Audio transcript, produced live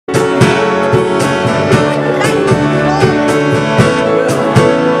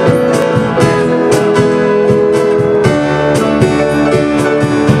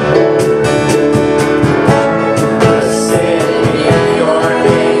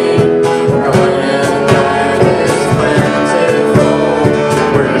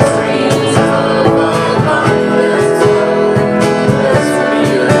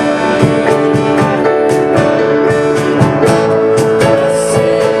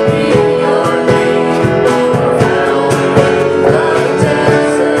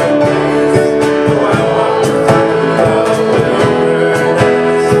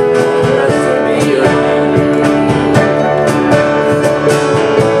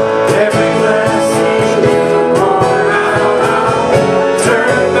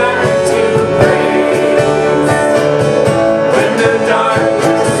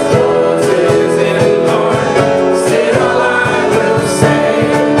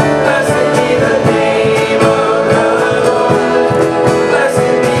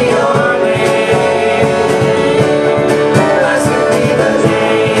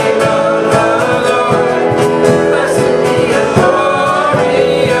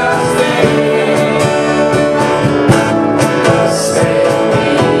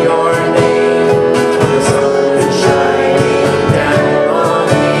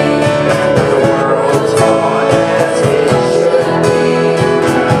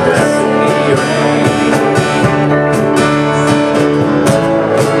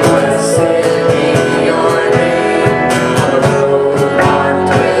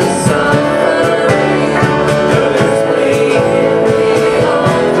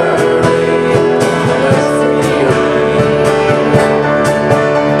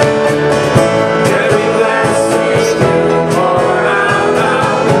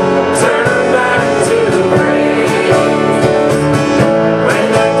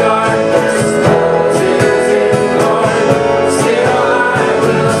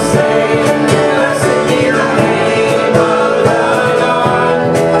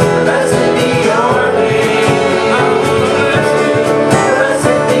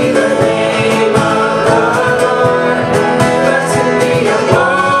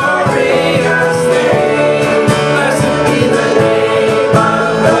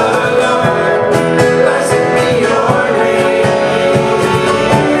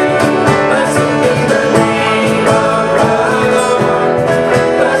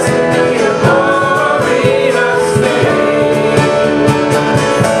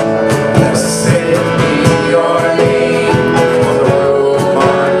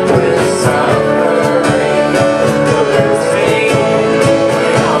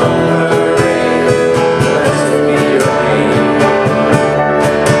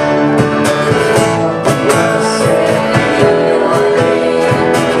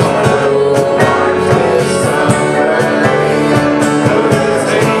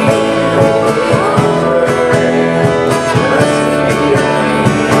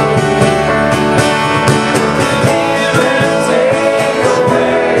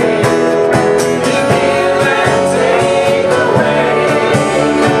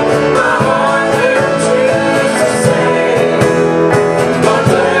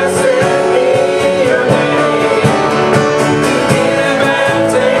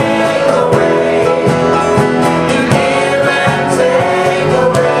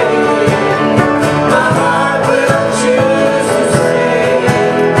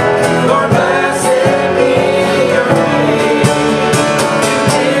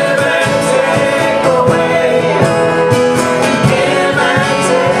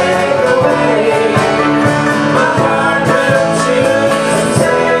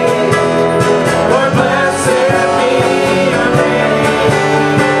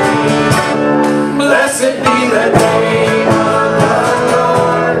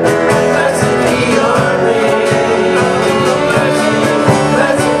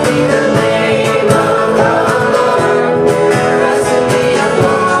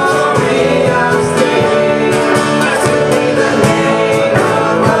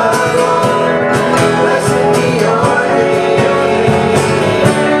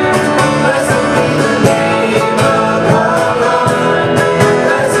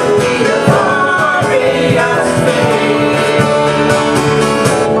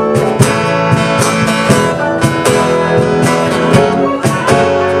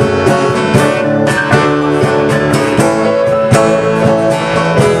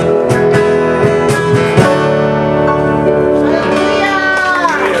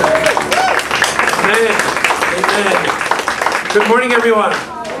everyone.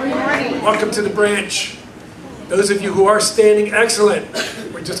 Welcome to the branch. Those of you who are standing, excellent.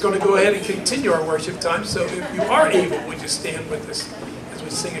 We're just going to go ahead and continue our worship time. So if you are able, would you stand with us as we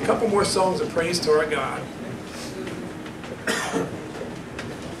sing a couple more songs of praise to our God.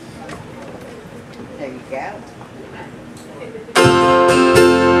 There you go.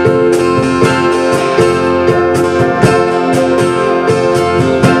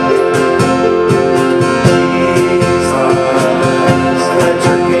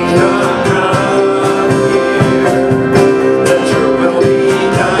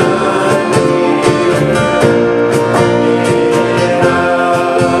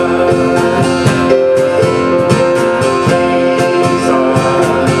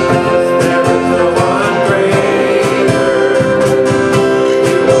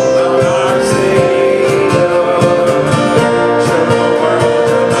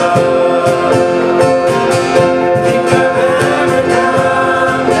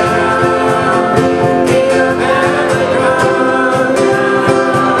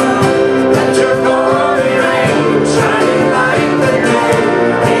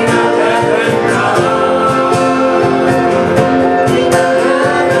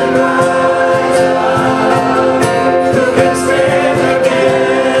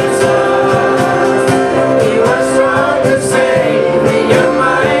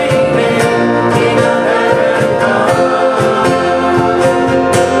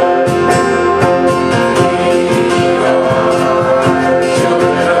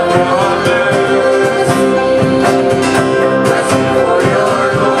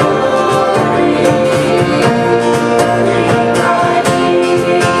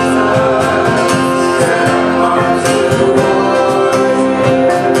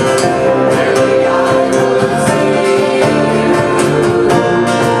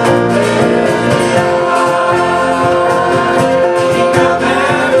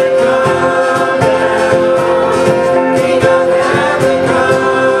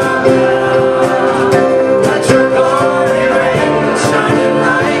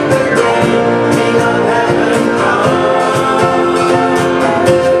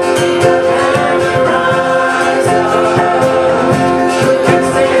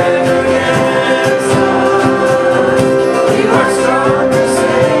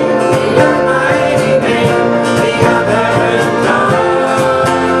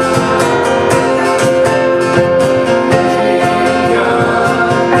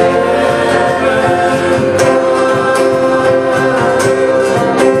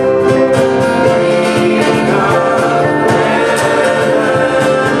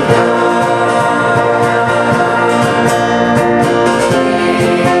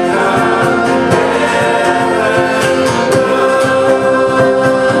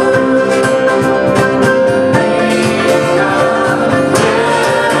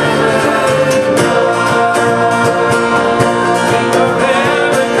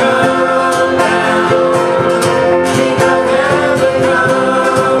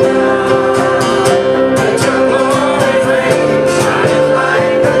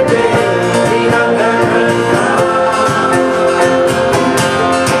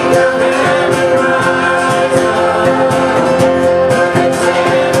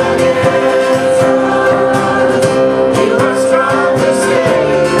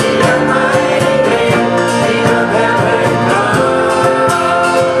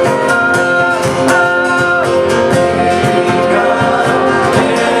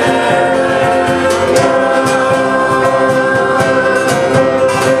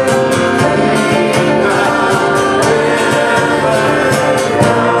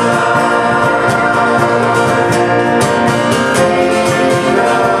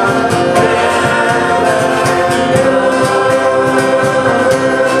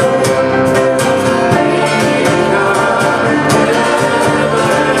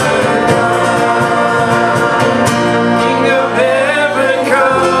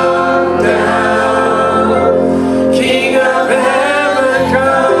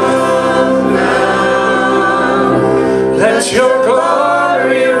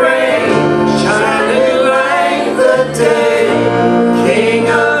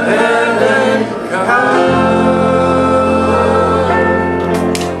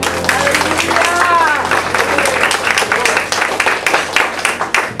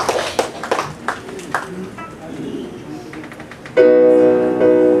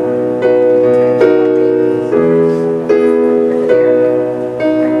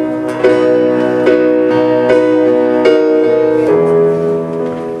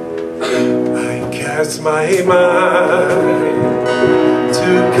 my mind to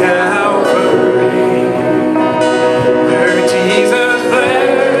Calvary, where Jesus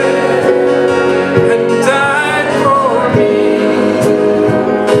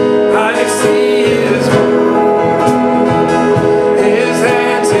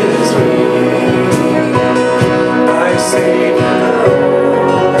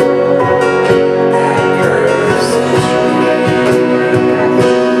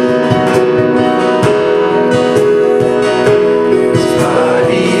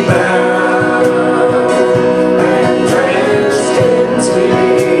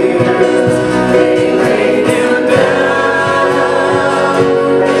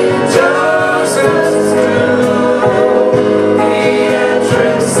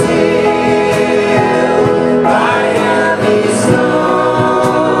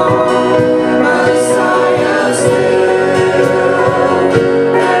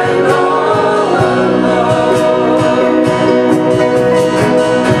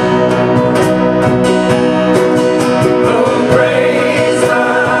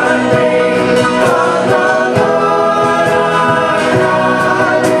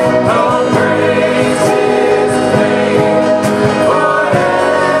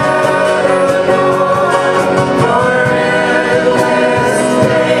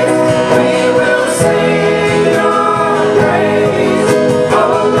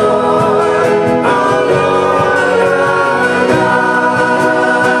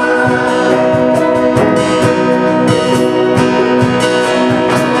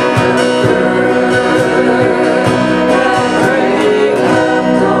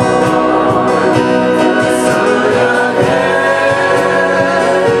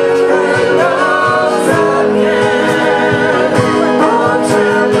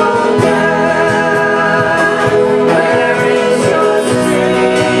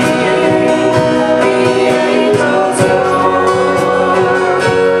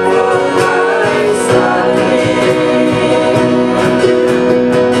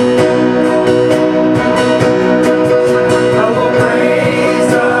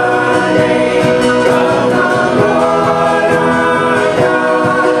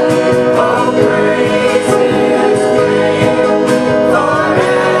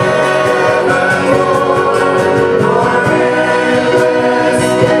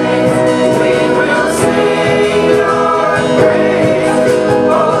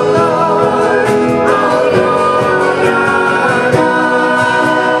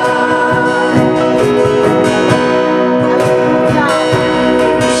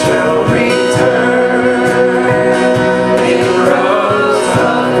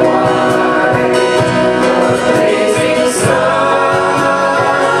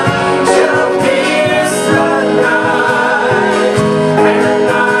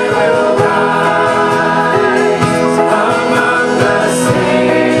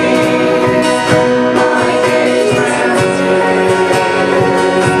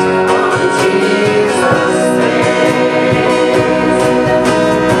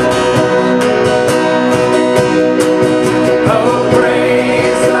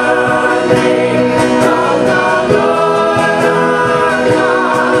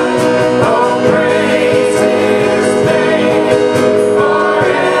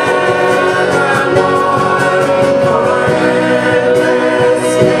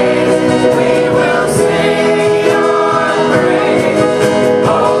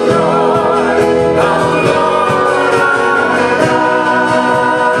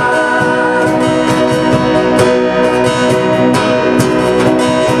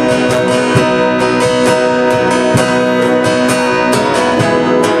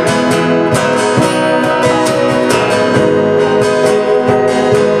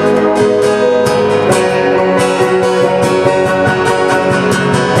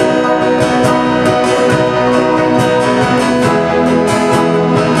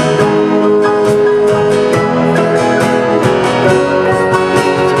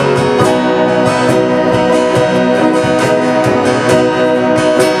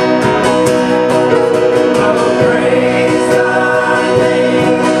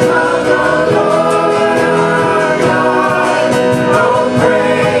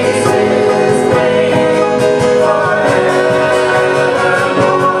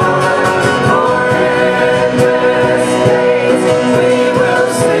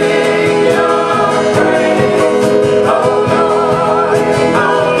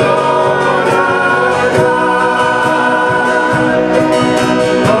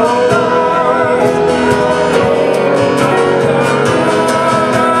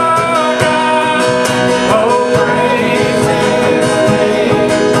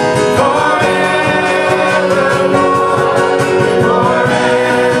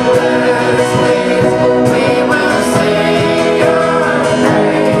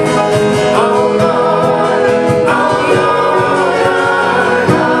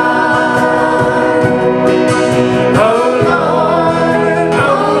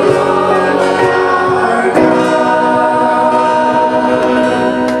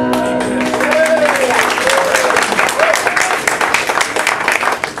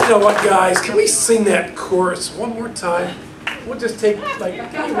You know what, guys? Can we sing that chorus one more time? We'll just take, like,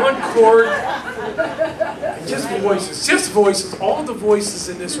 give me one chord. And just voices, all the voices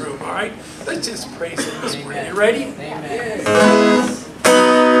in this room, all right? Let's just praise Him this morning. You ready? Amen.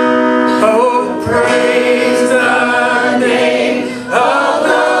 Oh, praise the name of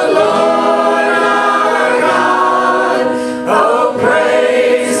the Lord our God. Oh,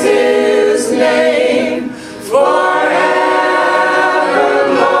 praise His name forevermore.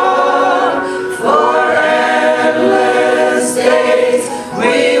 For endless days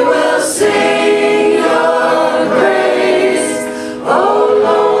we will sing your praise. Oh,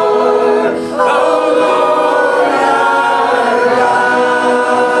 Lord, oh, Lord our God.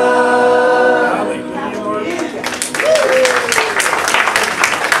 Hallelujah.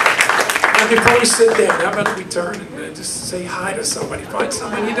 Now, before we sit down, how about we turn and just say hi to somebody? Find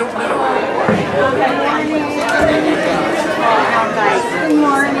someone you don't know. Good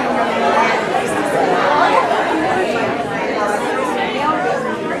morning.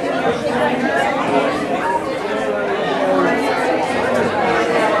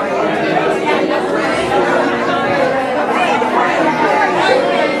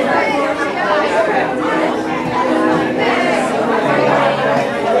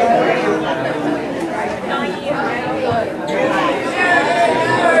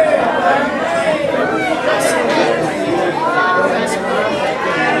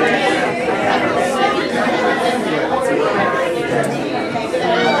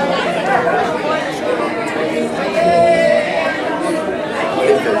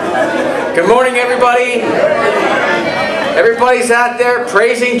 Good morning, everybody. Everybody's out there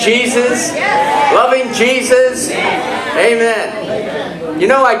praising Jesus, loving Jesus. Amen. You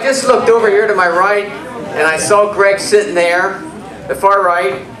know, I just looked over here to my right, and I saw Greg sitting there, the far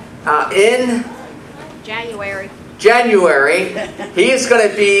right, in January. He is going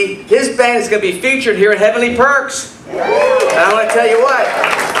to be, his band is going to be featured here at Heavenly Perks. And I want to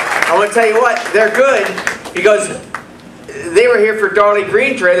tell you what, they're good because they were here for Darley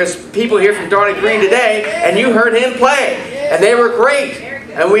Green today. There's people here from Darley Green today, and you heard him play. And they were great,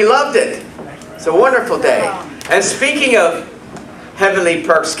 and we loved it. It's a wonderful day. And speaking of Heavenly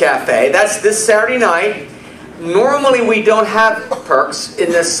Perks Cafe, that's this Saturday night. Normally we don't have Perks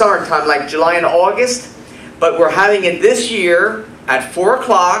in the summertime, like July and August, but we're having it this year at 4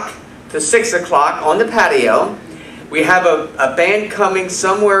 o'clock to 6 o'clock on the patio. We have a band coming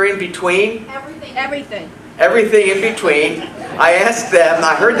somewhere in between. Everything in between. I asked them,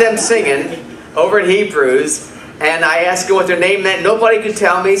 I heard them singing over in Hebrews, and I asked them what their name meant. Nobody could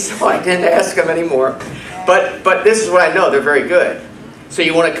tell me, so I didn't ask them anymore. But this is what I know, they're very good. So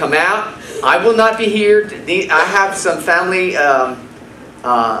you want to come out. I will not be here. I have some family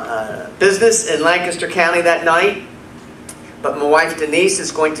business in Lancaster County that night, but my wife Denise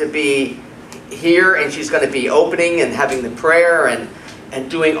is going to be here, and she's going to be opening and having the prayer and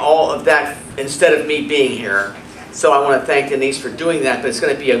doing all of that instead of me being here. So I want to thank Denise for doing that, but it's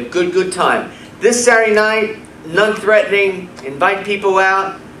going to be a good time. This Saturday night, none threatening, invite people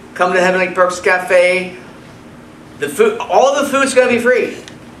out, come to Heavenly Perks Cafe. The food, all the food's going to be free.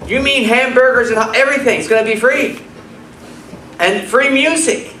 You mean hamburgers and everything's going to be free. And free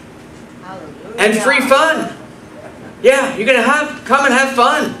music. And free fun. Yeah, you're going to come and have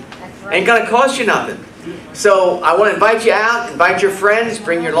fun. Ain't going to cost you nothing. So I want to invite you out, invite your friends,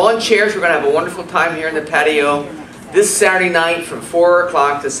 bring your lawn chairs. We're going to have a wonderful time here in the patio this Saturday night from 4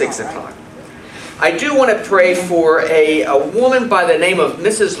 o'clock to 6 o'clock. I do want to pray for a woman by the name of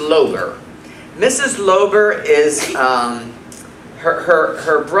Mrs. Lober. Mrs. Lober is,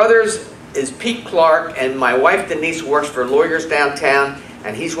 her brother's is Pete Clark, and my wife Denise works for Lawyers Downtown,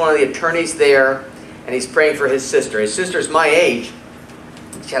 and he's one of the attorneys there, and he's praying for his sister. His sister's my age.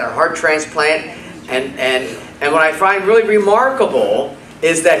 She had a heart transplant, and what I find really remarkable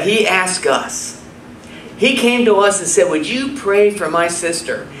is that he asked us. He came to us and said, "Would you pray for my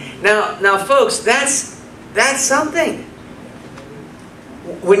sister?" Now, folks, that's something.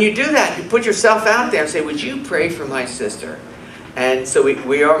 When you do that, you put yourself out there and say, "Would you pray for my sister?" And so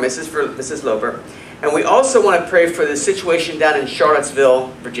we are Mrs. Lober. And we also want to pray for the situation down in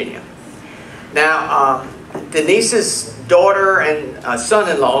Charlottesville, Virginia. Now, Denise's daughter and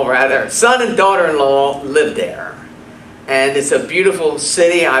son-in-law, son and daughter-in-law live there. And it's a beautiful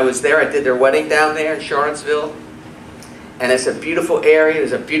city. I was there. I did their wedding down there in Charlottesville. And it's a beautiful area.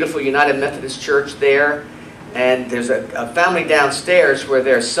 There's a beautiful United Methodist Church there. And there's a family downstairs where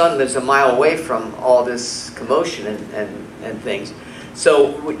their son lives a mile away from all this commotion and things.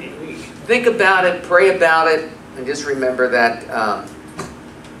 So think about it, pray about it, and just remember that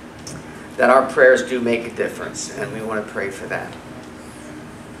that our prayers do make a difference, and we want to pray for that.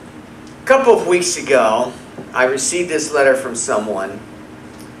 couple of weeks ago, I received this letter from someone,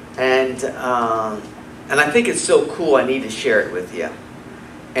 and I think it's so cool I need to share it with you.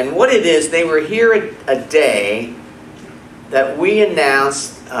 And what it is, they were here a day that we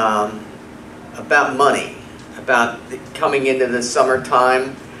announced about money, about coming into the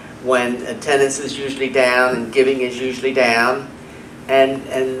summertime when attendance is usually down and giving is usually down.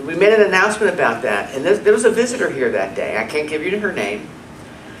 And we made an announcement about that. And there was a visitor here that day. I can't give you her name.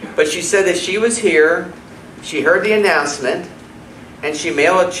 But she said that she was here, she heard the announcement, and she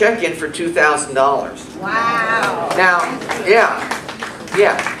mailed a check in for $2,000. Wow. Now, yeah.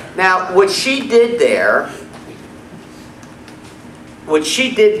 Now, what she did there was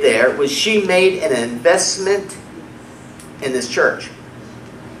she made an investment in this church.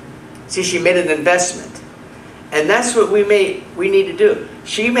 See, she made an investment. And that's what we need to do.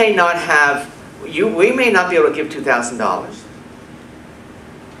 She may not have, we may not be able to give $2,000.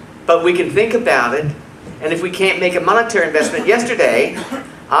 But we can think about it. And if we can't make a monetary investment, yesterday,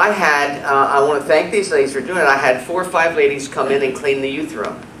 I want to thank these ladies for doing it. I had 4 or 5 ladies come in and clean the youth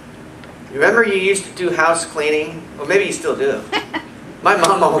room. Remember you used to do house cleaning? Well, maybe you still do. My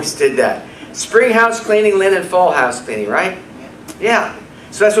mom always did that. Spring house cleaning, linen, fall house cleaning, right? Yeah.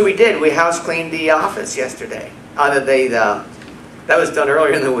 So that's what we did. We house cleaned the office yesterday. That was done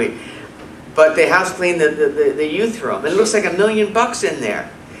earlier in the week. But they house cleaned the youth room. It looks like $1 million in there.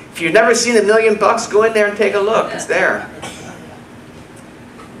 If you've never seen $1 million, go in there and take a look. It's there.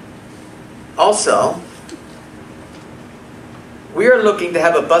 Also, we are looking to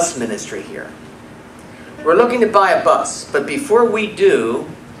have a bus ministry here. We're looking to buy a bus, but before we do,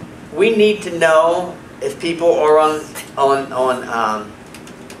 we need to know if people are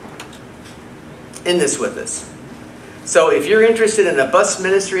in this with us. So if you're interested in a bus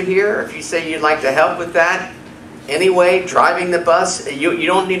ministry here, or if you say you'd like to help with that, anyway, driving the bus, you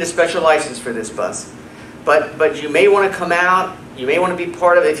don't need a special license for this bus. But you may want to come out, you may want to be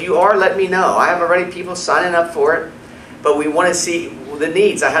part of it. If you are, let me know. I have already people signing up for it. But we want to see the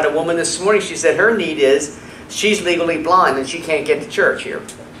needs. I had a woman this morning, she said her need is, she's legally blind and she can't get to church here.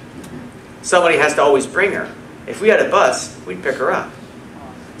 Somebody has to always bring her. If we had a bus, we'd pick her up.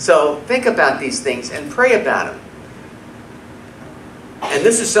 So think about these things and pray about them. And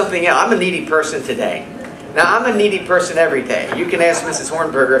this is something else. I'm a needy person today. Now, I'm a needy person every day. You can ask Mrs.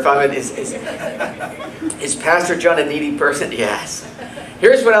 Hornberger if I'm is Pastor John a needy person? Yes.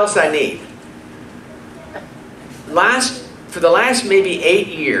 Here's what else I need. For the last maybe 8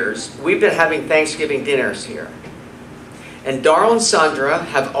 years, we've been having Thanksgiving dinners here. And Darl and Sandra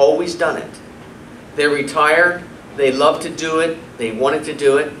have always done it. They're retired. They love to do it. They wanted to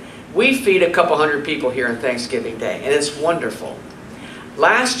do it. We feed a couple hundred people here on Thanksgiving Day, and it's wonderful.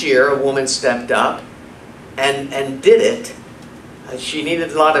 Last year, a woman stepped up and did it. She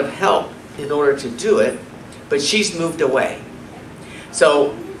needed a lot of help in order to do it, but she's moved away.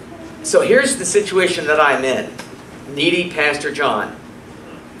 So here's the situation that I'm in. Needy Pastor John.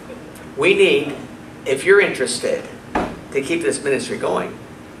 We need, if you're interested, to keep this ministry going,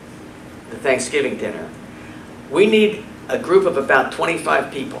 the Thanksgiving dinner, we need a group of about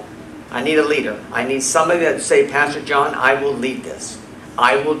 25 people. I need a leader. I need somebody that say, Pastor John, I will lead this.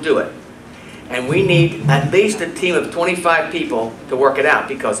 I will do it. And we need at least a team of 25 people to work it out,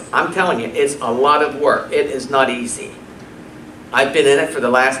 because I'm telling you, it's a lot of work. It is not easy. I've been in it for the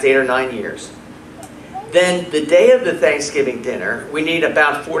last 8 or 9 years. Then the day of the Thanksgiving dinner, we need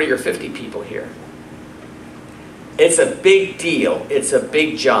about 40 or 50 people here. It's a big deal. It's a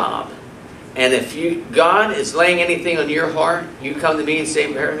big job. And if God is laying anything on your heart, you come to me and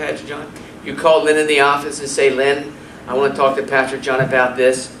say, Pastor John, you call Lynn in the office and say, Lynn, I want to talk to Pastor John about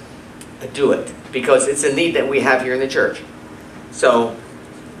this. Do it. Because it's a need that we have here in the church. So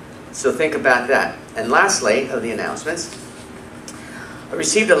think about that. And lastly, of the announcements, I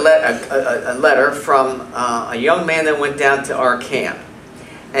received a letter from a young man that went down to our camp.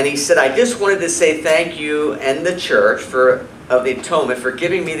 And he said, I just wanted to say thank you and the church of the Atonement for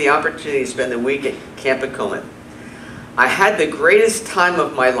giving me the opportunity to spend the week at Camp Atonement. I had the greatest time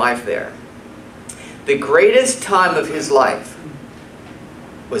of my life there. The greatest time of his life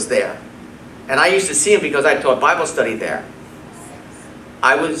was there. And I used to see him because I taught Bible study there.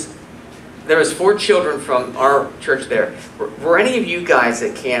 There was 4 children from our church there. Were any of you guys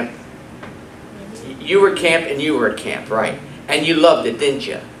at camp? You were at camp and you were at camp, right? And you loved it, didn't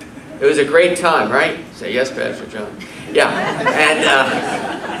you? It was a great time, right? Say yes, Pastor John. Yeah.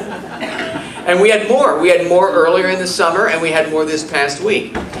 And we had more. We had more earlier in the summer, and we had more this past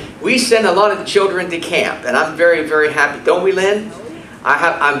week. We send a lot of children to camp, and I'm very, very happy. Don't we, Lynn?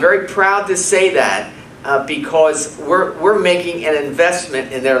 I'm very proud to say that because we're making an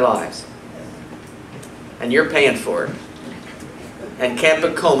investment in their lives. and you're paying for it. And Camp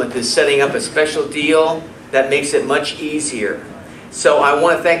Atonement is setting up a special deal that makes it much easier. So I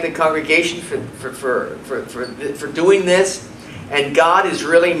want to thank the congregation for doing this. And God is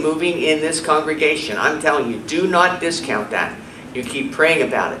really moving in this congregation. I'm telling you, do not discount that. You keep praying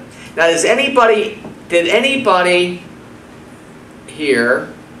about it. Now, did anybody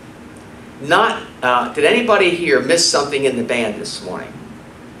here did anybody here miss something in the band this morning?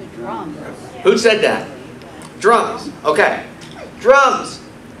 The drums. Who said that? Drums. Okay. Drums.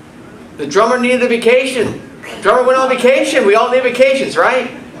 The drummer needed a vacation. Drummer went on vacation. We all need vacations, right?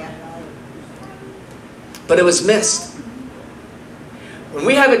 But it was missed. When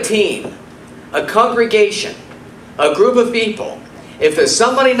we have a team, a congregation, a group of people, if there's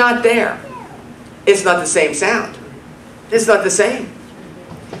somebody not there, it's not the same sound. It's not the same.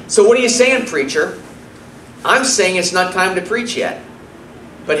 So what are you saying, preacher? I'm saying it's not time to preach yet.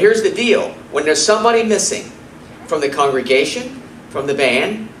 But here's the deal. When there's somebody missing from the congregation, from the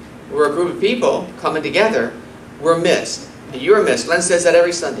band, we're a group of people coming together, we're missed. You're missed. Len says that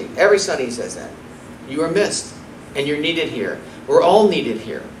every Sunday. Every Sunday he says that. You are missed. And you're needed here. We're all needed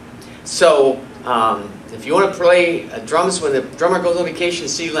here. So, if you want to play drums when the drummer goes on vacation,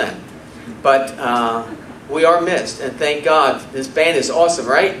 see Len. But we are missed. And thank God. This band is awesome,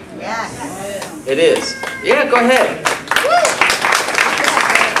 right? Yes. It is. Yeah, go ahead.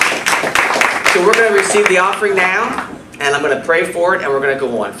 So we're going to receive the offering now. And I'm going to pray for it. And we're going to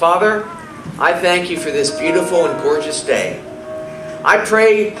go on. Father, I thank you for this beautiful and gorgeous day. I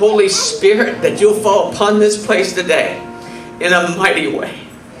pray, Holy Spirit, that you'll fall upon this place today in a mighty way.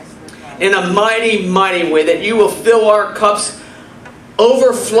 In a mighty, mighty way. That you will fill our cups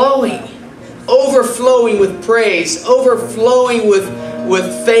overflowing. Overflowing with praise. Overflowing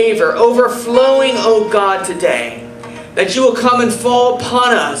with favor. Overflowing, oh God, today. That you will come and fall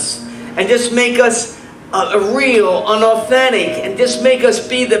upon us. And just make us real and authentic. And just make us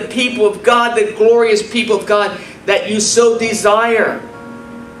be the people of God. The glorious people of God that you so desire.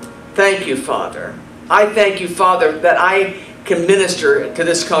 Thank you, Father. I thank you, Father, that I can minister to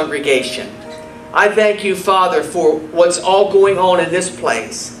this congregation. I thank you, Father, for what's all going on in this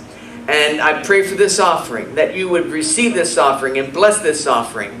place. And I pray for this offering, that you would receive this offering and bless this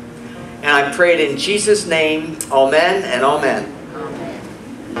offering. And I pray it in Jesus' name. Amen and amen.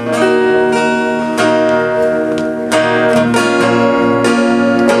 Amen.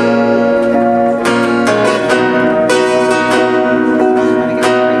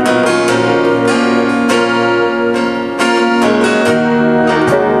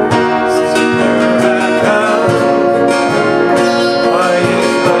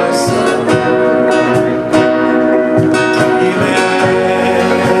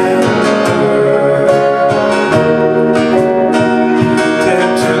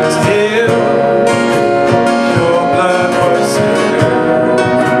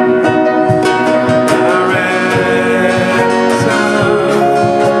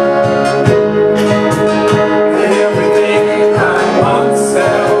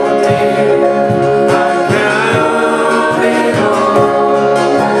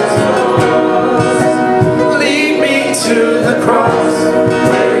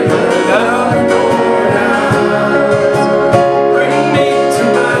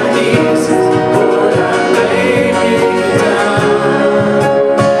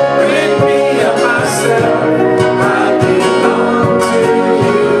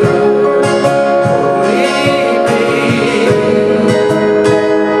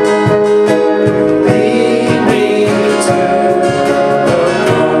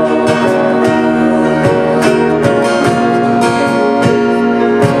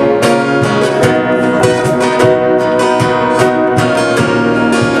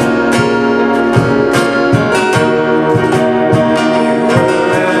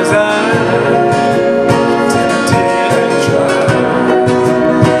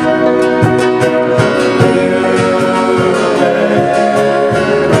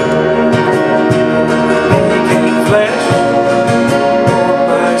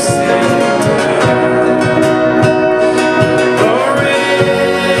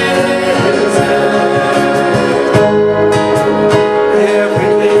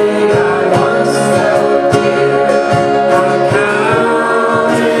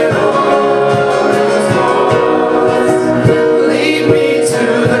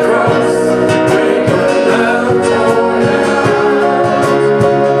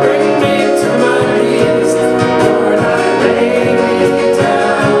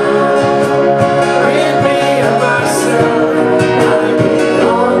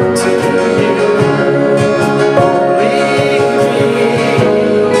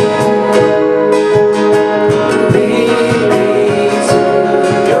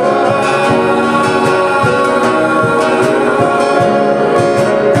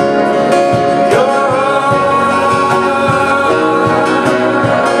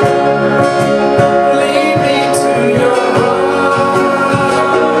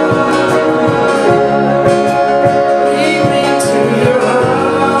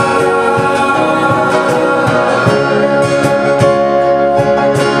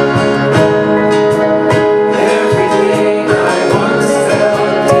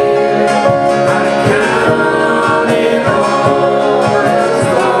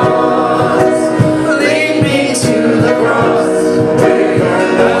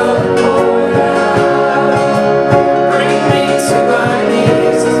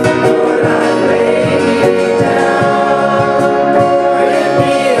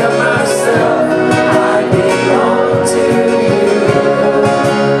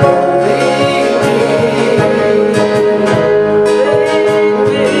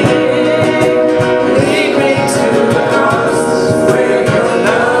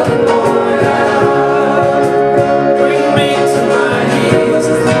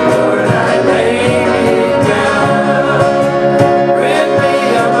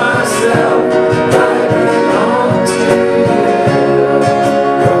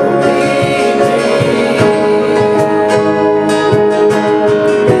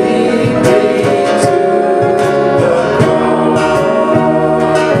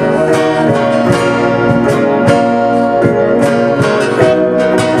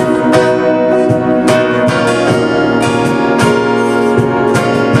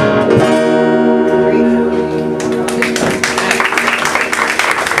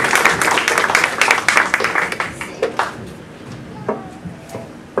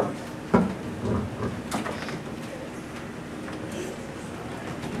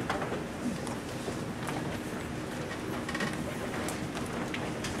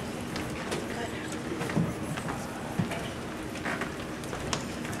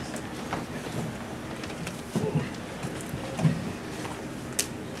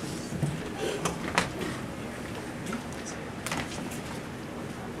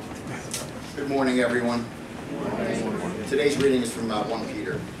 morning, everyone. Today's reading is from 1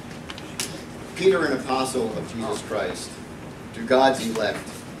 Peter. Peter, an apostle of Jesus Christ, to God's elect,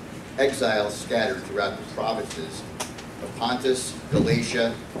 exiles scattered throughout the provinces of Pontus,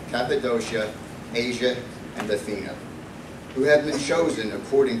 Galatia, Cappadocia, Asia, and Bithynia, who have been chosen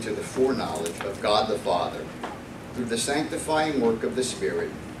according to the foreknowledge of God the Father, through the sanctifying work of the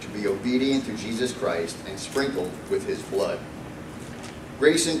Spirit, to be obedient to Jesus Christ and sprinkled with his blood.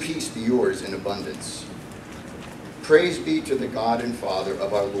 Grace and peace be yours in abundance. Praise be to the God and Father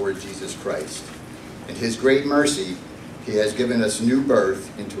of our Lord Jesus Christ. In his great mercy, he has given us new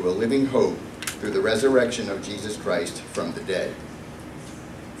birth into a living hope through the resurrection of Jesus Christ from the dead.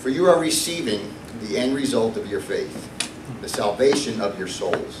 For you are receiving the end result of your faith, the salvation of your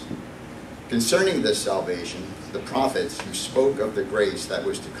souls. Concerning this salvation, the prophets who spoke of the grace that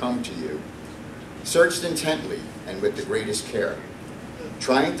was to come to you searched intently and with the greatest care,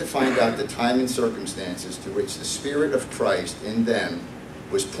 trying to find out the time and circumstances to which the Spirit of Christ in them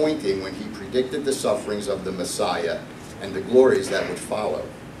was pointing when he predicted the sufferings of the Messiah and the glories that would follow.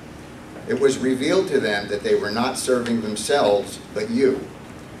 It was revealed to them that they were not serving themselves, but you,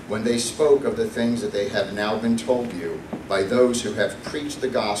 when they spoke of the things that they have now been told you by those who have preached the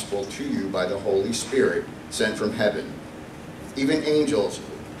gospel to you by the Holy Spirit sent from heaven. Even angels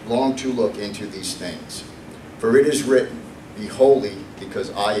long to look into these things. For it is written, be holy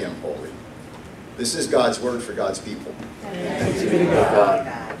because I am holy. This is God's word for God's people. Thanks be to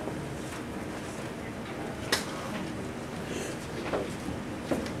God.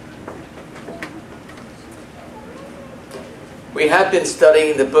 We have been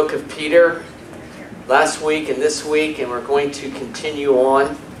studying the book of Peter last week and this week, and we're going to continue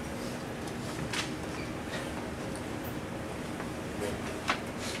on.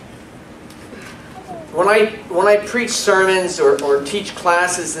 When I preach sermons or teach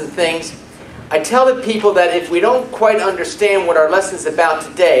classes and things, I tell the people that if we don't quite understand what our lesson's about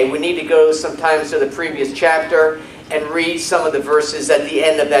today, we need to go sometimes to the previous chapter and read some of the verses at the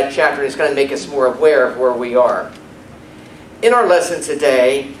end of that chapter. It's going to make us more aware of where we are. In our lesson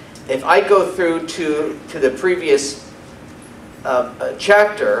today, if I go through to the previous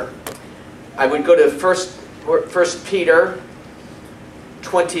chapter, I would go to 1 Peter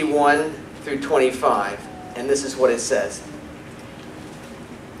 21 through 25, and this is what it says.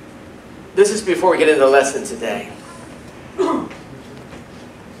 This is before we get into the lesson today.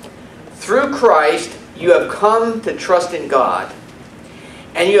 Through Christ, you have come to trust in God,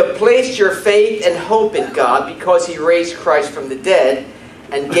 and you have placed your faith and hope in God because he raised Christ from the dead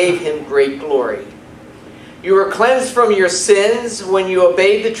and gave him great glory. You were cleansed from your sins when you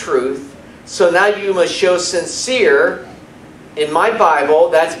obeyed the truth, so now you must show sincere, in my Bible,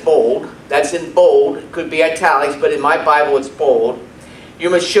 that's bold, that's in bold, it could be italics, but in my Bible it's bold. You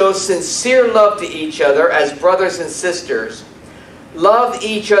must show sincere love to each other as brothers and sisters. Love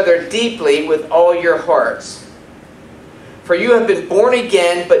each other deeply with all your hearts. For you have been born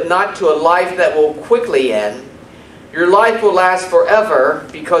again, but not to a life that will quickly end. Your life will last forever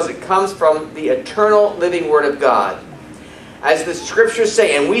because it comes from the eternal living Word of God. As the Scriptures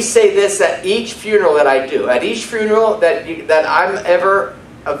say, and we say this at each funeral that I do, at each funeral that I'm ever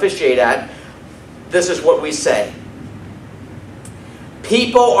officiate at, this is what we say.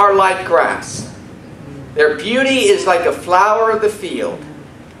 People are like grass. Their beauty is like a flower of the field.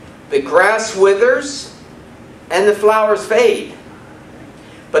 The grass withers and the flowers fade,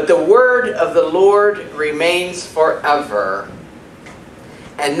 but the word of the Lord remains forever.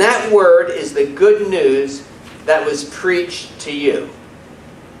 And that word is the good news that was preached to you.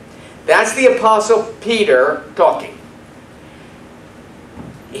 That's the Apostle Peter talking.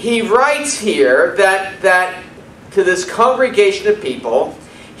 He writes here that to this congregation of people,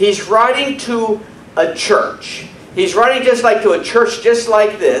 he's writing to a church. He's writing just like to a church just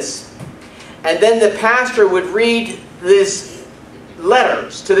like this. And then the pastor would read these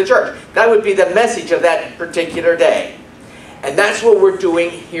letters to the church. That would be the message of that particular day. And that's what we're doing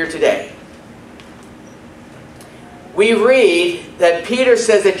here today. We read that Peter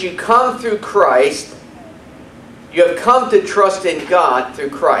says that you come through Christ. You have come to trust in God through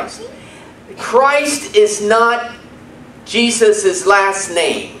Christ. Christ is not Jesus' last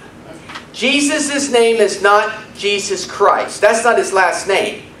name. Jesus' name is not Jesus Christ. That's not his last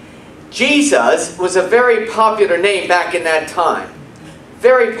name. Jesus was a very popular name back in that time.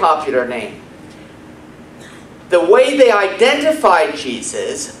 Very popular name. The way they identified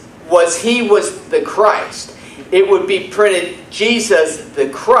Jesus was he was the Christ. It would be printed Jesus the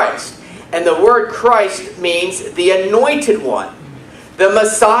Christ. And the word Christ means the anointed one, the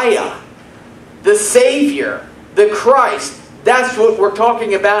Messiah, the Savior, the Christ, That's what we're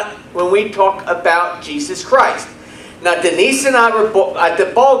talking about when we talk about Jesus Christ. Now, Denise and I were at the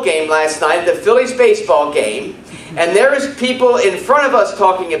ball game last night, the Phillies baseball game, and there was people in front of us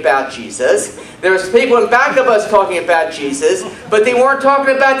talking about Jesus. There was people in back of us talking about Jesus, but they weren't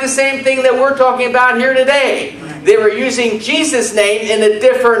talking about the same thing that we're talking about here today. They were using Jesus' name in a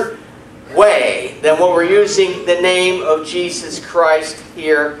different way than what we're using the name of Jesus Christ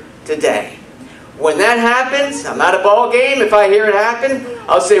here today. When that happens, I'm at a ball game, if I hear it happen,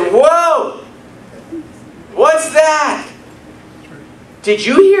 I'll say, whoa! What's that? Did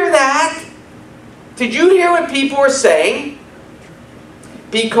you hear that? Did you hear what people are saying?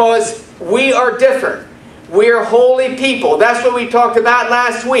 Because we are different. We are holy people. That's what we talked about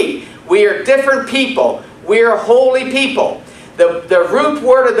last week. We are different people. We are holy people. The root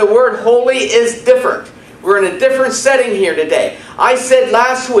word of the word holy is different. We're in a different setting here today. I said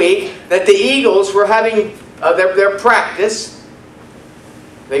last week that the Eagles were having their practice.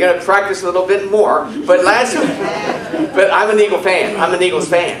 They're going to practice a little bit more. But but I'm an Eagle fan. I'm an Eagles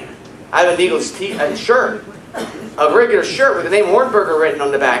fan. I have an Eagles shirt. A regular shirt with the name Hornberger written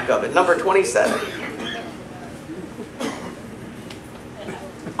on the back of it. Number 27.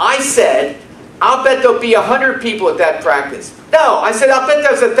 I said, I'll bet there'll be 100 people at that practice. No, I said, I'll bet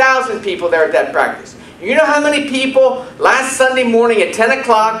there's 1,000 people there at that practice. You know how many people last Sunday morning at 10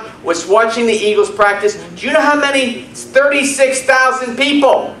 o'clock was watching the Eagles practice? Do you know how many? 36,000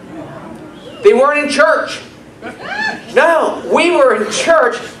 people. They weren't in church. No, we were in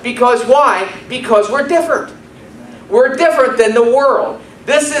church because why? Because we're different. We're different than the world.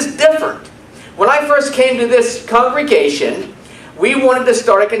 This is different. When I first came to this congregation, we wanted to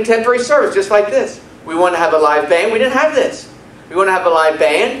start a contemporary service just like this. We wanted to have a live band. We didn't have this. We wanted to have a live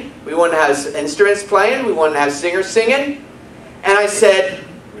band. We wanted to have instruments playing. We wanted to have singers singing. And I said,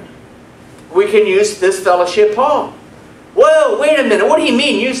 we can use this fellowship hall. Whoa, wait a minute. What do you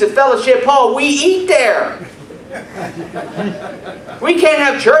mean use the fellowship hall? We eat there. We can't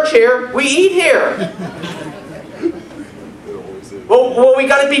have church here. We eat here. Well, we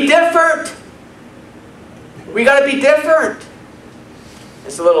got to be different. We got to be different.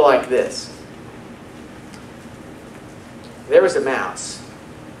 It's a little like this. There was a mouse.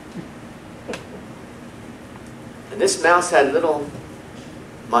 And this mouse had little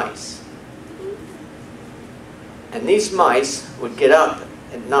mice. And these mice would get up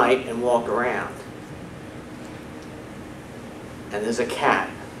at night and walk around. And there's a cat.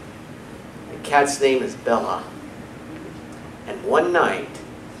 The cat's name is Bella. And one night,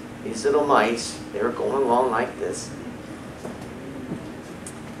 these little mice, they were going along like this.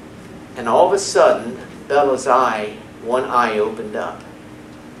 And all of a sudden, Bella's eye, one eye opened up.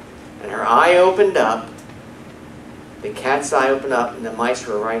 And her eye opened up, the cat's eye opened up, and the mice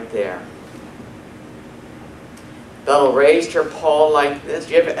were right there. Bella raised her paw like this.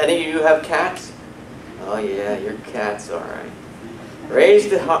 Any of you have cats? Oh yeah, your cat's all right.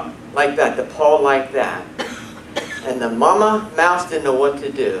 Raised it like that, the paw like that. And the mama mouse didn't know what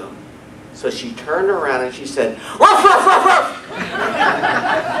to do. So she turned around and she said, "Ruff, ruff, ruff, ruff!"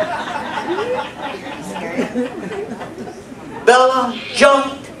 Bella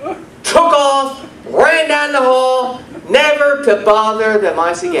jumped, took off, ran down the hall, never to bother the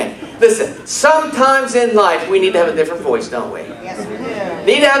mice again. Listen, sometimes in life we need to have a different voice, don't we? Yes, we do.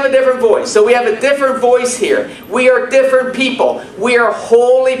 Need to have a different voice. So we have a different voice here. We are different people. We are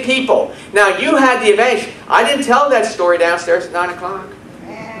holy people. Now you had the advantage. I didn't tell that story downstairs at 9 o'clock.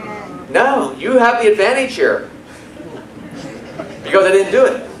 No, you have the advantage here. Because I didn't do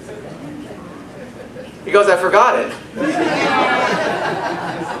it. Because I forgot it.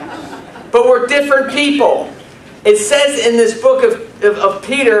 But we're different people. It says in this book of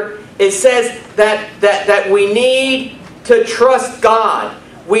Peter, it says that we need to trust God.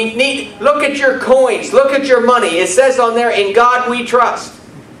 We need, look at your coins, look at your money. It says on there, in God we trust.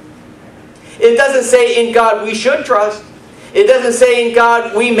 It doesn't say in God we should trust. It doesn't say in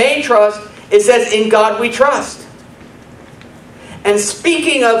God we may trust. It says in God we trust. And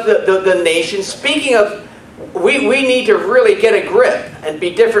speaking of the nation, speaking of, we need to really get a grip and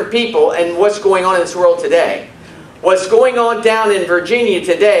be different people and what's going on in this world today. What's going on down in Virginia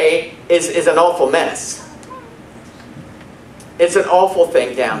today is an awful mess. It's an awful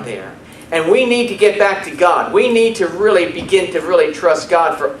thing down there. And we need to get back to God. We need to really begin to really trust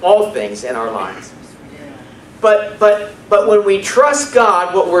God for all things in our lives. But when we trust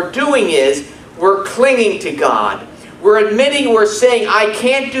God, what we're doing is we're clinging to God. We're admitting, we're saying, I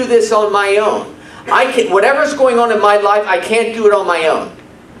can't do this on my own. Whatever's going on in my life, I can't do it on my own.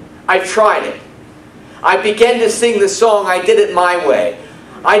 I've tried it. I began to sing the song, I Did It My Way.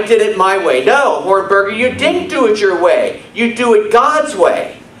 I did it my way. No, Hornberger, you didn't do it your way. You do it God's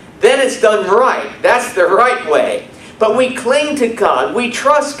way. Then it's done right. That's the right way. But we cling to God. We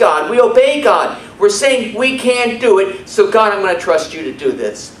trust God. We obey God. We're saying we can't do it, so God, I'm going to trust you to do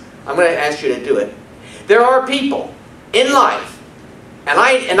this. I'm going to ask you to do it. There are people in life, and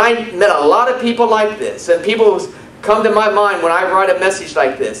I met a lot of people like this, and people come to my mind when I write a message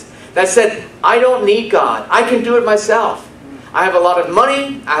like this, that said, I don't need God. I can do it myself. I have a lot of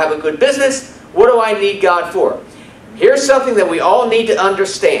money. I have a good business. What do I need God for? Here's something that we all need to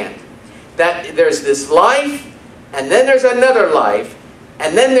understand. That there's this life, and then there's another life,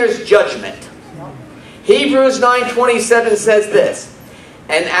 and then there's judgment. Hebrews 9:27 says this,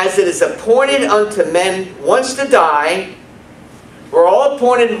 and as it is appointed unto men once to die, we're all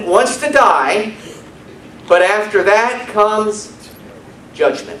appointed once to die, but after that comes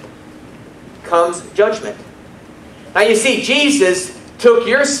judgment. Comes judgment. Now you see, Jesus took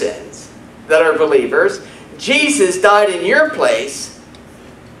your sins that are believers. Jesus died in your place,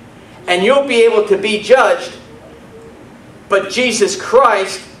 and you'll be able to be judged, but Jesus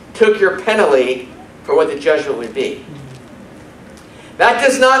Christ took your penalty for what the judgment would be. That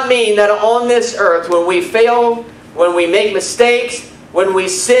does not mean that on this earth, when we fail, when we make mistakes, when we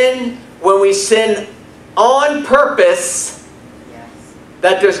sin on purpose,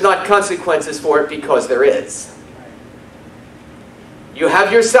 that there's not consequences for it, because there is. You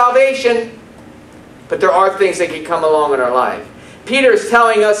have your salvation, but there are things that can come along in our life. Peter is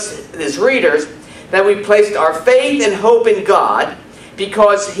telling us, his readers, that we placed our faith and hope in God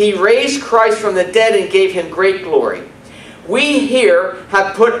because He raised Christ from the dead and gave Him great glory. We here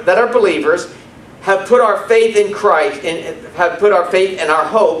that are believers, have put our faith in Christ, and have put our faith and our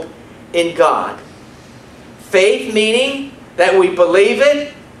hope in God. Faith meaning that we believe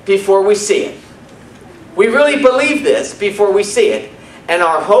it before we see it. We really believe this before we see it. And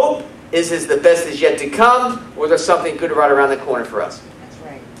our hope is the best is yet to come, or there's something good right around the corner for us. That's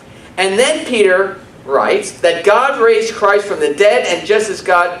right. And then Peter writes that God raised Christ from the dead, and just as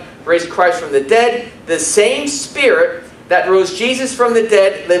God raised Christ from the dead, the same Spirit that rose Jesus from the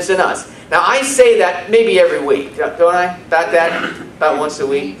dead lives in us. Now I say that maybe every week, don't I? About once a You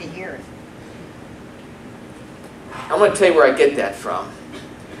week. need to hear it. I'm going to tell you where I get that from.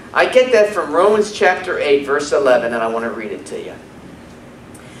 I get that from Romans chapter 8, verse 11, and I want to read it to you.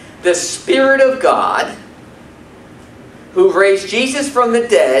 The Spirit of God, who raised Jesus from the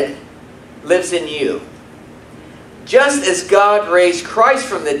dead, lives in you. Just as God raised Christ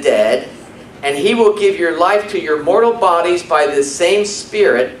from the dead, and He will give your life to your mortal bodies by the same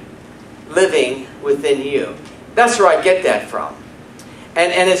Spirit living within you. That's where I get that from.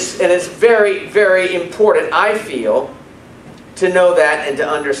 And it's very, very important, I feel, to know that and to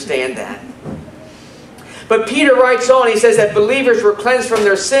understand that. But Peter writes on, he says that believers were cleansed from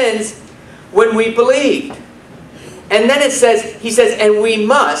their sins when we believed. And then it says, he says, and we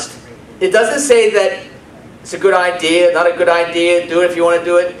must. It doesn't say that it's a good idea, not a good idea, do it if you want to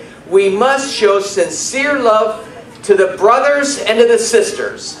do it. We must show sincere love to the brothers and to the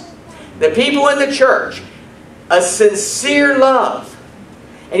sisters, the people in the church, a sincere love.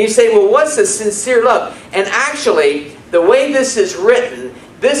 And you say, well, what's a sincere love? And actually, the way this is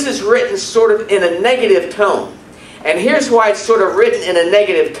written sort of in a negative tone. And here's why it's sort of written in a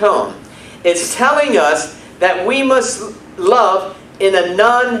negative tone. It's telling us that we must love in a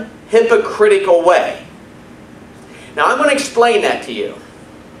non-hypocritical way. Now, I'm going to explain that to you.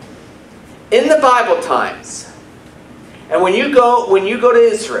 In the Bible times, and when you go to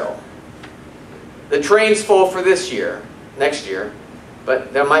Israel, the train's full for this year, next year,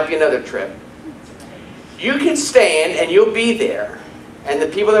 but there might be another trip. You can stand and you'll be there, and the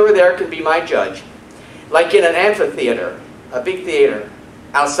people that were there can be my judge, like in an amphitheater, a big theater,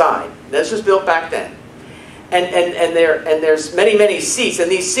 outside. This was built back then. And there's many seats, and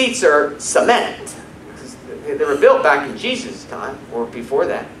these seats are cement. They were built back in Jesus' time, or before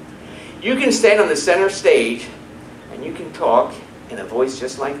that. You can stand on the center stage, and you can talk in a voice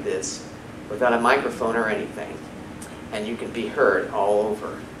just like this, without a microphone or anything. And you can be heard all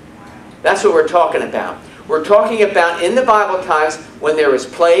over. That's what we're talking about. We're talking about in the Bible times when there was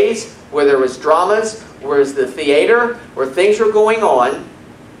plays, where there was dramas, where was the theater, where things were going on.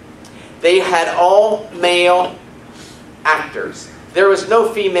 They had all male actors. There was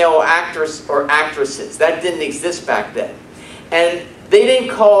no female actors or actresses. That didn't exist back then. And they didn't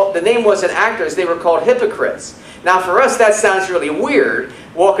call, the name wasn't actors, they were called hypocrites. Now for us that sounds really weird,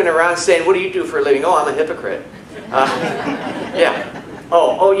 walking around saying, what do you do for a living? Oh, I'm a hypocrite. Yeah.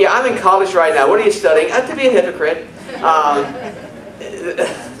 Oh yeah, I'm in college right now. What are you studying? To be a hypocrite.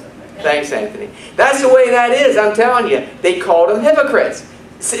 Thanks, Anthony. That's the way that is, I'm telling you. They called them hypocrites.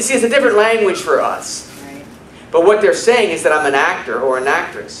 See, it's a different language for us. Right. But what they're saying is that I'm an actor or an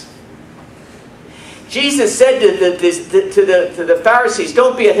actress. Jesus said to the Pharisees,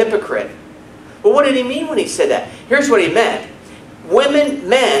 don't be a hypocrite. Well, what did he mean when he said that? Here's what he meant.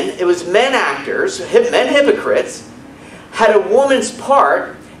 It was men actors, men hypocrites, had a woman's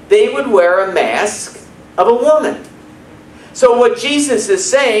part, they would wear a mask of a woman. So what Jesus is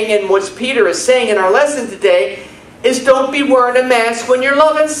saying, and what Peter is saying in our lesson today, is don't be wearing a mask when you're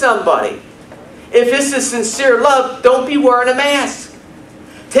loving somebody. If this is sincere love, don't be wearing a mask.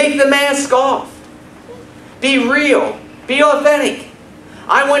 Take the mask off. Be real. Be authentic.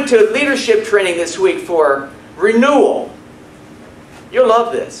 I went to leadership training this week for renewal. You'll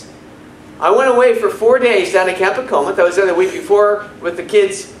love this. I went away for 4 days down to Campacoma. That was the week before with the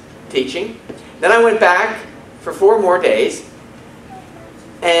kids teaching. Then I went back for 4 more days.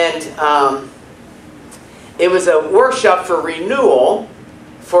 And it was a workshop for renewal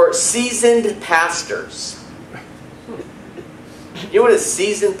for seasoned pastors. You know what a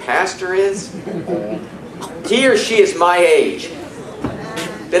seasoned pastor is? He or she is my age.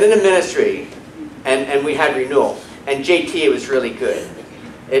 Been in the ministry. And we had renewal. And JT, it was really good.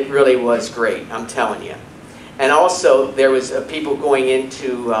 It really was great, I'm telling you. And also, there was people going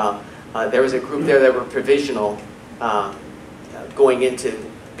into, there was a group there that were provisional, going into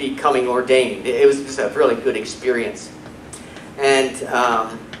becoming ordained. It was just a really good experience. And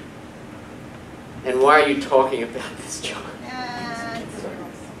why are you talking about this, John?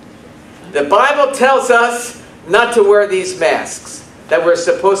 The Bible tells us not to wear these masks, that we're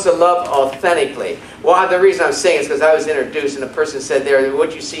supposed to love authentically. Well, the reason I'm saying is because I was introduced and a person said there,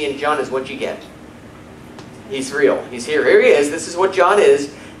 what you see in John is what you get. He's real. He's here. Here he is. This is what John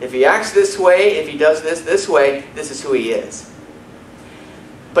is. If he acts this way, if he does this way, this is who he is.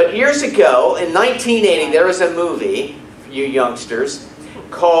 But years ago, in 1980, there was a movie, for you youngsters,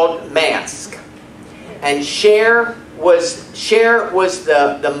 called Mask. And Cher was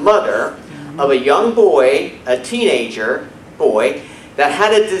the mother of a young boy, a teenager boy, that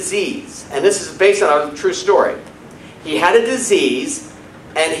had a disease. And this is based on a true story. He had a disease,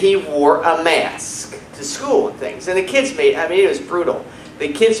 and he wore a mask to school and things. And the kids made, I mean, it was brutal.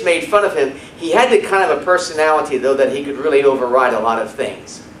 The kids made fun of him. He had the kind of a personality, though, that he could really override a lot of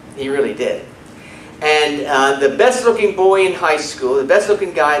things. He really did. And the best-looking boy in high school, the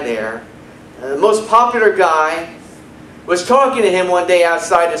best-looking guy there, the most popular guy, was talking to him one day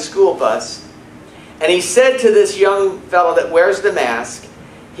outside the school bus. And he said to this young fellow that wears the mask,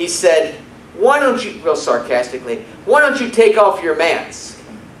 he said, why don't you, real sarcastically, why don't you take off your mask?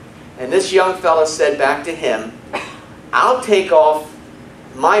 And this young fellow said back to him, I'll take off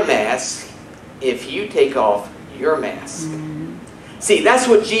my mask if you take off your mask. See, that's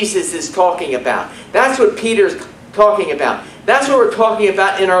what Jesus is talking about. That's what Peter's talking about. That's what we're talking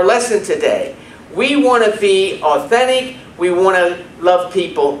about in our lesson today. We want to be authentic. We want to love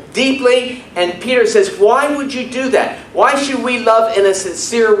people deeply. And Peter says, why would you do that? Why should we love in a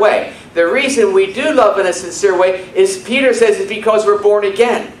sincere way? The reason we do love in a sincere way is, Peter says, is because we're born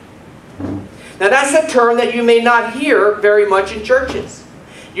again. Now that's a term that you may not hear very much in churches.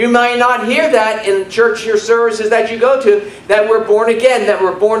 You might not hear that in church or services that you go to, that we're born again, that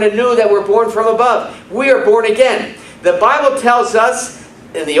we're born anew, that we're born from above. We are born again. The Bible tells us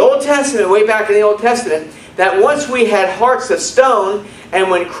in the Old Testament, way back in the Old Testament, that once we had hearts of stone, and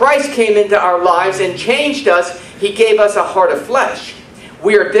when Christ came into our lives and changed us, He gave us a heart of flesh.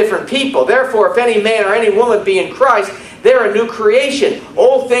 We are different people. Therefore, if any man or any woman be in Christ, they're a new creation.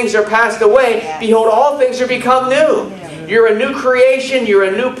 Old things are passed away. Yes. Behold, all things are become new. You're a new creation. You're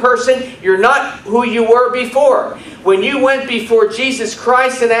a new person. You're not who you were before. When you went before Jesus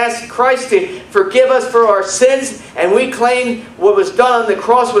Christ and asked Christ to forgive us for our sins, and we claim what was done on the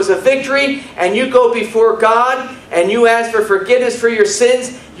cross was a victory, and you go before God and you ask for forgiveness for your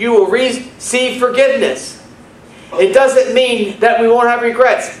sins, you will receive forgiveness. It doesn't mean that we won't have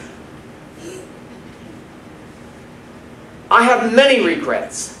regrets. I have many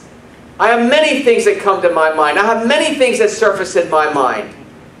regrets. I have many things that come to my mind. I have many things that surface in my mind.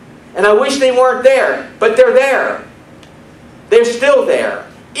 And I wish they weren't there, but they're there. They're still there,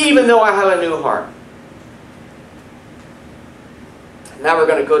 even though I have a new heart. Now we're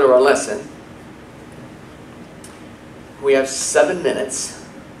going to go to our lesson. We have 7 minutes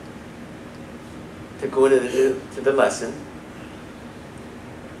to go into the lesson.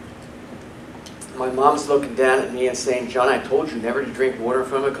 My mom's looking down at me and saying, John, I told you never to drink water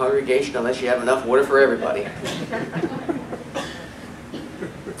from a congregation unless you have enough water for everybody.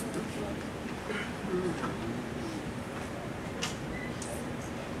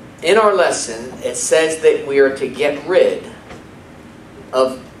 In our lesson, it says that we are to get rid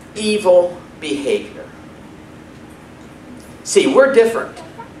of evil behavior. See, we're different.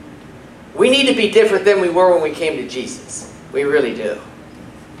 We need to be different than we were when we came to Jesus. We really do.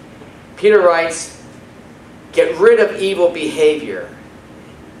 Peter writes, get rid of evil behavior.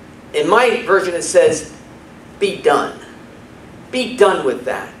 In my version it says, be done. Be done with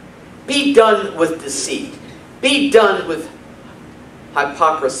that. Be done with deceit. Be done with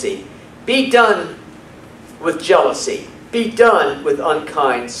hypocrisy. Be done with jealousy. Be done with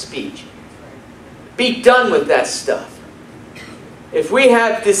unkind speech. Be done with that stuff. If we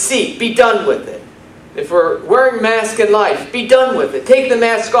have deceit, be done with it. If we're wearing masks in life, be done with it. Take the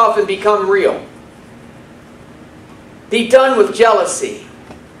mask off and become real. Be done with jealousy.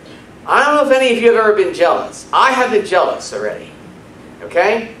 I don't know if any of you have ever been jealous. I have been jealous already.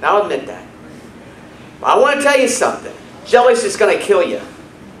 Okay? I'll admit that. But I want to tell you something. Jealousy is going to kill you.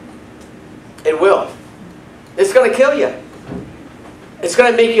 It will. It's going to kill you. It's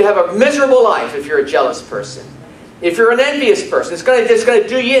going to make you have a miserable life if you're a jealous person. If you're an envious person, it's going to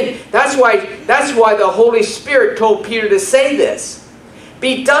do you in. That's why the Holy Spirit told Peter to say this.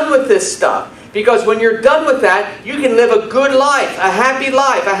 Be done with this stuff. Because when you're done with that, you can live a good life, a happy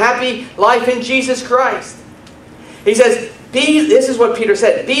life in Jesus Christ. He says, this is what Peter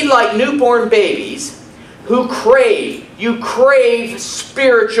said, be like newborn babies who you crave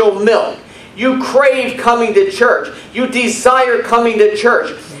spiritual milk. You crave coming to church. You desire coming to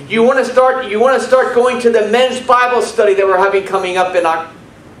church. You want to start going to the men's Bible study that we're having coming up in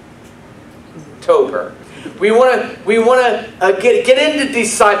October. We want to get into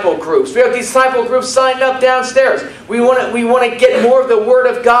disciple groups. We have disciple groups signed up downstairs. We want to get more of the Word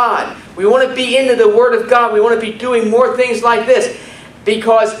of God. We want to be into the Word of God. We want to be doing more things like this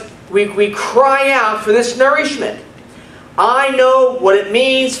because we cry out for this nourishment. I know what it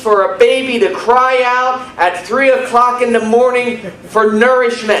means for a baby to cry out at 3 o'clock in the morning for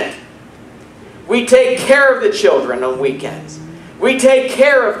nourishment. We take care of the children on weekends. We take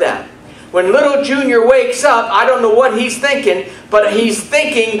care of them. When little Junior wakes up, I don't know what he's thinking, but he's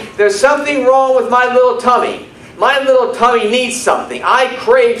thinking there's something wrong with my little tummy. My little tummy needs something. I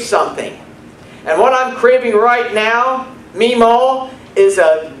crave something. And what I'm craving right now, Meemaw, is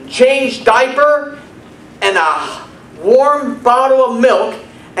a changed diaper and a warm bottle of milk,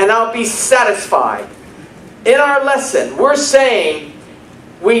 and I'll be satisfied. In our lesson, we're saying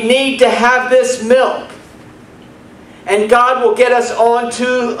we need to have this milk. And God will get us on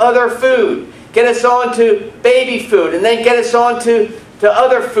to other food. Get us on to baby food. And then get us on to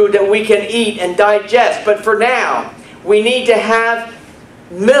other food that we can eat and digest. But for now, we need to have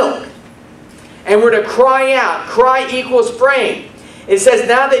milk. And we're to cry out. Cry equals praying. It says,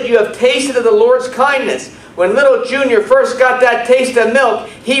 now that you have tasted of the Lord's kindness. When little Junior first got that taste of milk,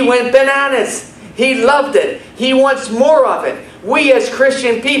 he went bananas. He loved it. He wants more of it. We as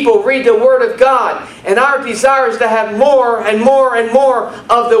Christian people read the Word of God, and our desire is to have more and more and more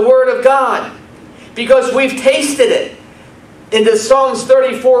of the Word of God because we've tasted it. In the Psalms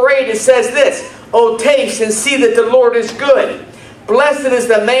 34:8 it says this, O taste and see that the Lord is good. Blessed is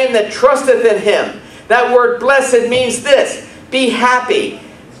the man that trusteth in Him. That word blessed means this, be happy,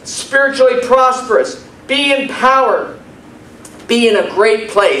 spiritually prosperous, be empowered, be in a great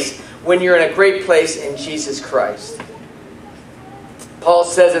place when you're in a great place in Jesus Christ. Paul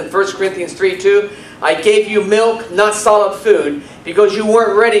says in 1 Corinthians 3:2, I gave you milk, not solid food, because you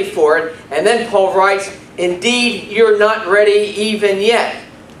weren't ready for it. And then Paul writes, indeed, you're not ready even yet.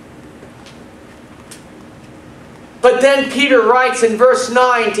 But then Peter writes in verse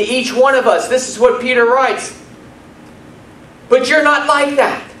 9 to each one of us, this is what Peter writes, but you're not like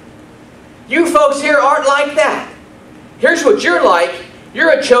that. You folks here aren't like that. Here's what you're like. You're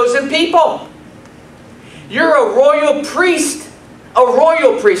a chosen people. You're a royal priest. A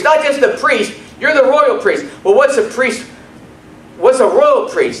royal priest, not just a priest. You're the royal priest. Well, what's a priest? What's a royal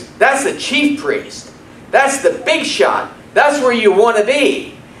priest? That's the chief priest. That's the big shot. That's where you want to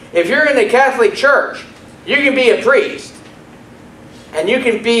be. If you're in the Catholic Church, you can be a priest. And you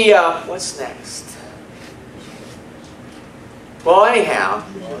can be, what's next? Well, anyhow,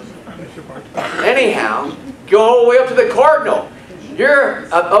 go all the way up to the cardinal.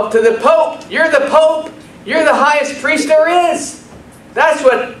 You're up to the Pope. You're the Pope. You're the highest priest there is. That's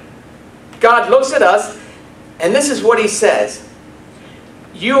what God looks at us, and this is what He says.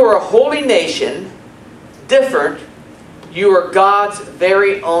 You are a holy nation, different. You are God's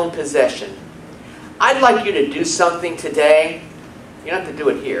very own possession. I'd like you to do something today. You don't have to do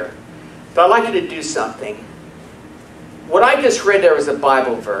it here, but I'd like you to do something. What I just read there was a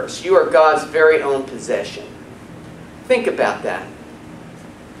Bible verse. You are God's very own possession. Think about that.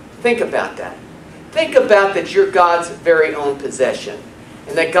 Think about that. Think about that you're God's very own possession.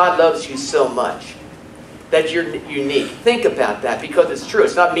 and that God loves you so much, that you're unique. Think about that, because it's true.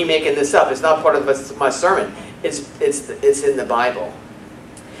 It's not me making this up. It's not part of my sermon. It's in the Bible.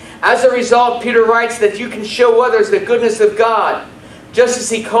 As a result, Peter writes that you can show others the goodness of God, just as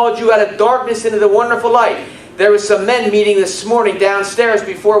He called you out of darkness into the wonderful light. There were some men meeting this morning downstairs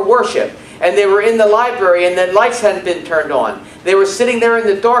before worship, and they were in the library, and the lights hadn't been turned on. They were sitting there in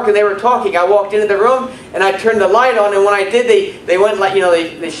the dark, and they were talking. I walked into the room, and I turned the light on, and when I did, they went like,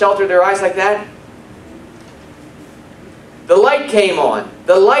 they sheltered their eyes like that. The light came on.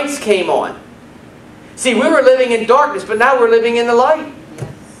 The lights came on. See, we were living in darkness, but now we're living in the light.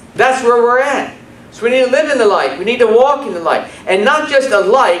 That's where we're at. So we need to live in the light. We need to walk in the light. And not just a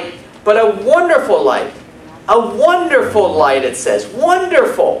light, but a wonderful light. A wonderful light, it says.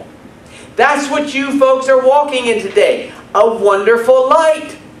 Wonderful. That's what you folks are walking in today. A wonderful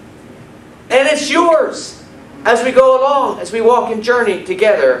light. And it's yours as we go along, as we walk and journey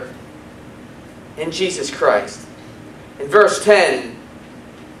together in Jesus Christ. In verse 10,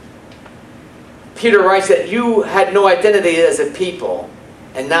 Peter writes that you had no identity as a people,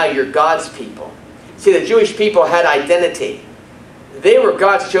 and now you're God's people. See, the Jewish people had identity. They were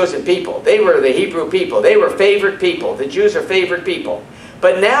God's chosen people. They were the Hebrew people. They were favored people. The Jews are favored people.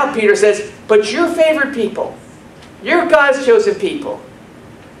 But now Peter says, but you're favored people. You're God's chosen people.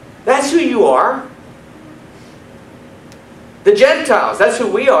 That's who you are. The Gentiles, that's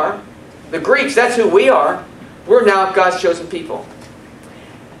who we are. The Greeks, that's who we are. We're now God's chosen people.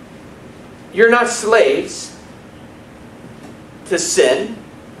 You're not slaves to sin.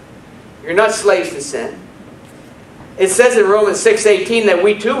 You're not slaves to sin. It says in Romans 6:18 that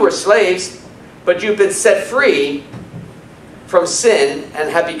we too were slaves, but you've been set free from sin and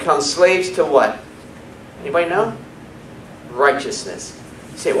have become slaves to what? Anybody know? Righteousness.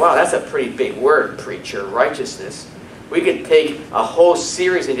 You say, wow, that's a pretty big word, preacher, righteousness. We could take a whole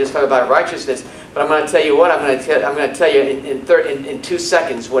series and just talk about righteousness, but I'm going to tell you what, I'm going to tell you in 2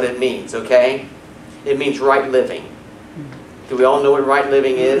 seconds what it means, okay? It means right living. Do we all know what right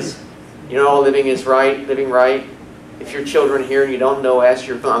living is? You know, all living is right, living right. If your children here and you don't know, ask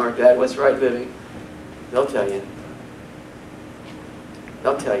your mom or dad, what's right living? They'll tell you.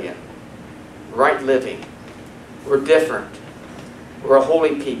 They'll tell you. Right living. We're different. We're a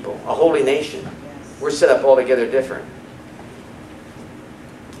holy people, a holy nation. We're set up altogether different.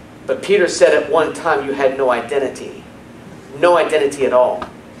 But Peter said at one time you had no identity. No identity at all.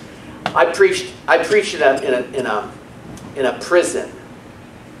 I preached it in a prison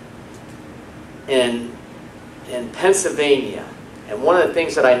in Pennsylvania. And one of the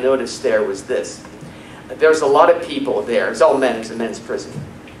things that I noticed there was this. There's a lot of people there. It's all men. It's a men's prison.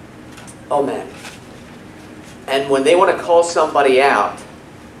 All men. And when they want to call somebody out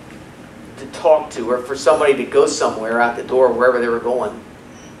to talk to, or for somebody to go somewhere out the door, wherever they were going,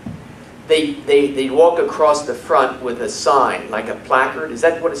 they'd walk across the front with a sign, like a placard. Is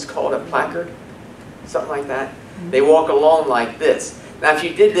that what it's called, a placard? Something like that? They walk along like this. Now, if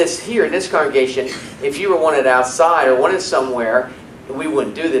you did this here in this congregation, if you were wanted outside or wanted somewhere, we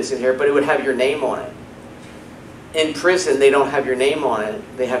wouldn't do this in here, but it would have your name on it. In prison, they don't have your name on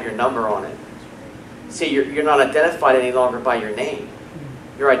it. They have your number on it. See, you're not identified any longer by your name.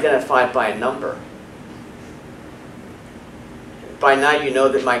 You're identified by a number. By now you know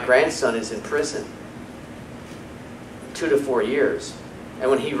that my grandson is in prison. 2 to 4 years. And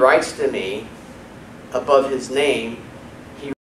when he writes to me, above his name,